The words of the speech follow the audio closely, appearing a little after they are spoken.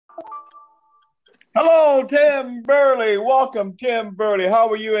Hello, Tim Burley. Welcome, Tim Burley. How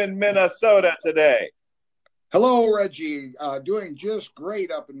are you in Minnesota today? Hello, Reggie. Doing just great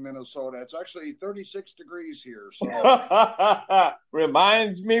up in Minnesota. It's actually 36 degrees here. So,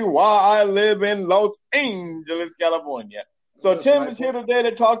 Reminds me why I live in Los Angeles, California. So, listen, Tim is here today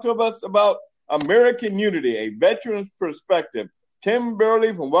to talk to us about American Unity, a veteran's perspective. Tim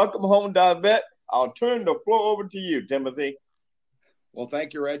Burley from Welcome Home Vet. I'll turn the floor over to you, Timothy. well,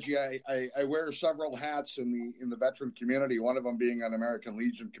 thank you, Reggie. I wear several hats in the veteran community. One of them being an American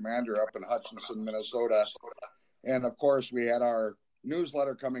Legion commander up in Hutchinson, Minnesota. And of course, we had our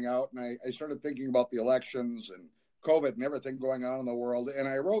newsletter coming out, and I started thinking about the elections and COVID and everything going on in the world. And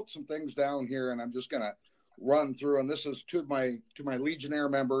I wrote some things down here, and I'm just going to run through. And this is to my Legionnaire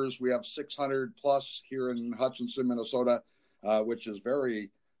members. We have 600 plus here in Hutchinson, Minnesota, which is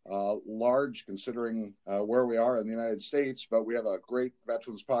very large considering where we are in the United States. But we have a great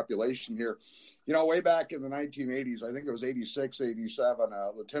veterans population here. You know, way back in the 1980s, I think it was 86, 87,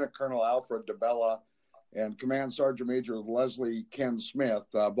 Lieutenant Colonel Alfred DeBella and Command Sergeant Major Leslie Ken Smith,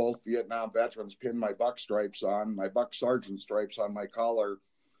 both Vietnam veterans, pinned my buck sergeant stripes on my collar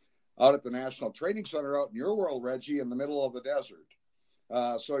out at the National Training Center out in your world, Reggie, in the middle of the desert.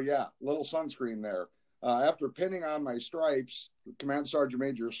 So, yeah, little sunscreen there. After pinning on my stripes, Command Sergeant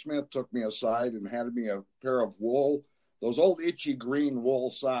Major Smith took me aside and handed me a pair of those old itchy green wool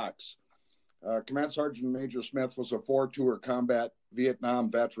socks. Command Sergeant Major Smith was a 4-tour combat Vietnam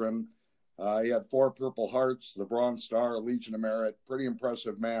veteran. He had 4 Purple Hearts, the Bronze Star, Legion of Merit, pretty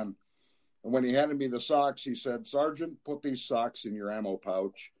impressive man. And when he handed me the socks, he said, "Sergeant, put these socks in your ammo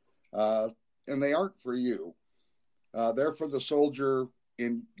pouch. And they aren't for you. They're for the soldier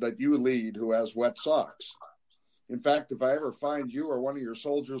that you lead who has wet socks. In fact, if I ever find you or one of your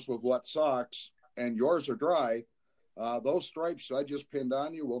soldiers with wet socks and yours are dry, those stripes I just pinned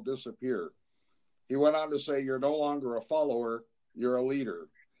on you will disappear." He went on to say, "You're no longer a follower, you're a leader.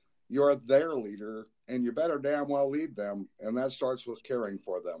 You're their leader, and you better damn well lead them, and that starts with caring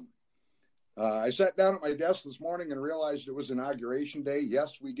for them." I sat down at my desk this morning and realized it was Inauguration Day.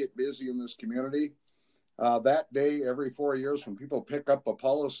 Yes, we get busy in this community. That day, every 4 years, when people pick up a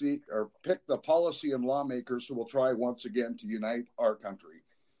policy or pick the policy and lawmakers who will try once again to unite our country.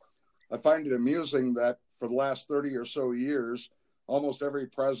 I find it amusing that for the last 30 or so years, almost every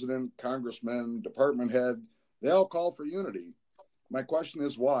president, congressman, department head, they all call for unity. My question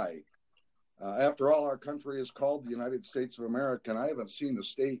is why? After all, our country is called the United States of America, and I haven't seen a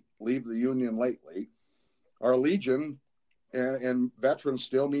state leave the Union lately. Our Legion and veterans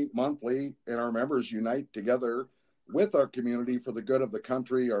still meet monthly, and our members unite together with our community for the good of the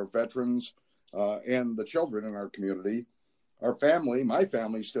country, our veterans, and the children in our community. My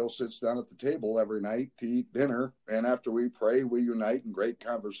family still sits down at the table every night to eat dinner, and after we pray, we unite in great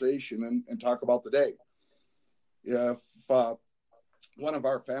conversation and talk about the day. If one of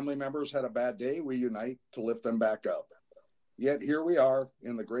our family members had a bad day, we unite to lift them back up. Yet here we are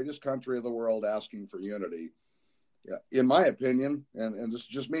in the greatest country of the world asking for unity. Yeah, in my opinion, and this is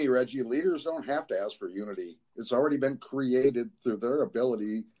just me, Reggie, leaders don't have to ask for unity. It's already been created through their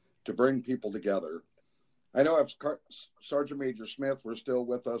ability to bring people together. I know if Sergeant Major Smith were still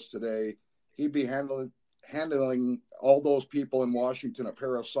with us today, he'd be handling all those people in Washington a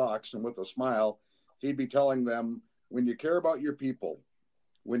pair of socks, and with a smile, he'd be telling them, when you care about your people,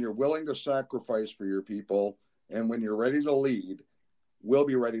 when you're willing to sacrifice for your people, and when you're ready to lead, we'll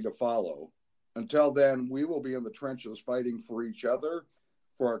be ready to follow. Until then, we will be in the trenches fighting for each other,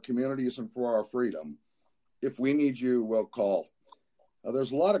 for our communities, and for our freedom. If we need you, we'll call.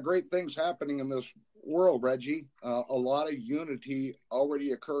 There's a lot of great things happening in this world, Reggie. A lot of unity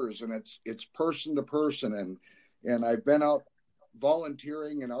already occurs, and it's person to person. And I've been out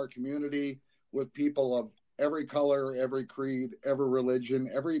volunteering in our community with people of every color, every creed, every religion,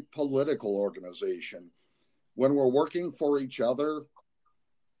 every political organization. When we're working for each other,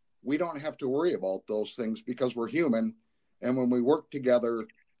 we don't have to worry about those things because we're human. And when we work together,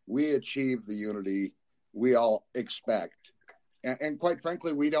 we achieve the unity we all expect. And quite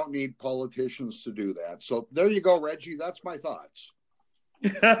frankly, we don't need politicians to do that. So there you go, Reggie. That's my thoughts.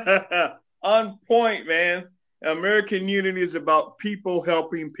 On point, man. American Unity is about people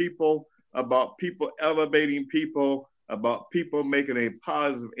helping people, about people elevating people, about people making a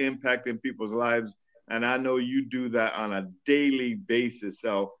positive impact in people's lives. And I know you do that on a daily basis.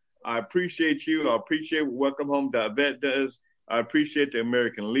 So I appreciate you. I appreciate what Welcome Home Vet does. I appreciate the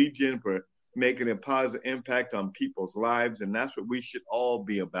American Legion for making a positive impact on people's lives. And that's what we should all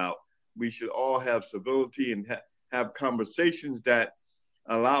be about. We should all have civility and have conversations that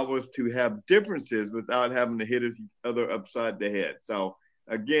allow us to have differences without having to hit each other upside the head. So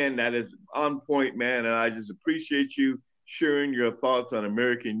again, that is on point, man. And I just appreciate you sharing your thoughts on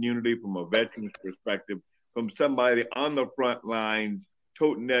American unity from a veteran's perspective, from somebody on the front lines,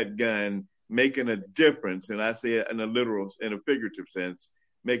 toting that gun, making a difference. And I say it in a literal, in a figurative sense,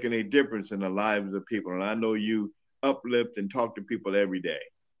 making a difference in the lives of people. And I know you uplift and talk to people every day.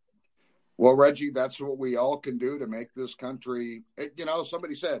 Well, Reggie, that's what we all can do to make this country,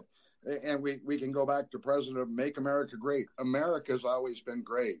 somebody said, and we can go back to President, make America great. America's always been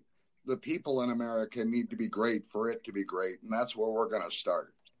great. The people in America need to be great for it to be great. And that's where we're going to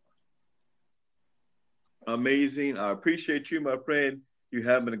start. Amazing. I appreciate you, my friend. You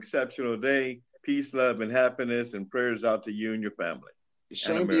have an exceptional day. Peace, love, and happiness, and prayers out to you and your family.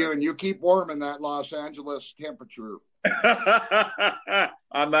 Same to you, and you keep warm in that Los Angeles temperature.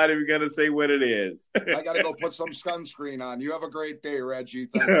 I'm not even going to say what it is. I got to go put some sunscreen on. You have a great day, Reggie.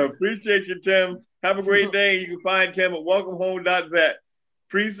 Thank you. Appreciate you, Tim. Have a great day. You can find Tim at welcomehome.vet.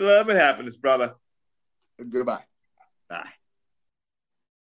 Peace, love, and happiness, brother. Goodbye.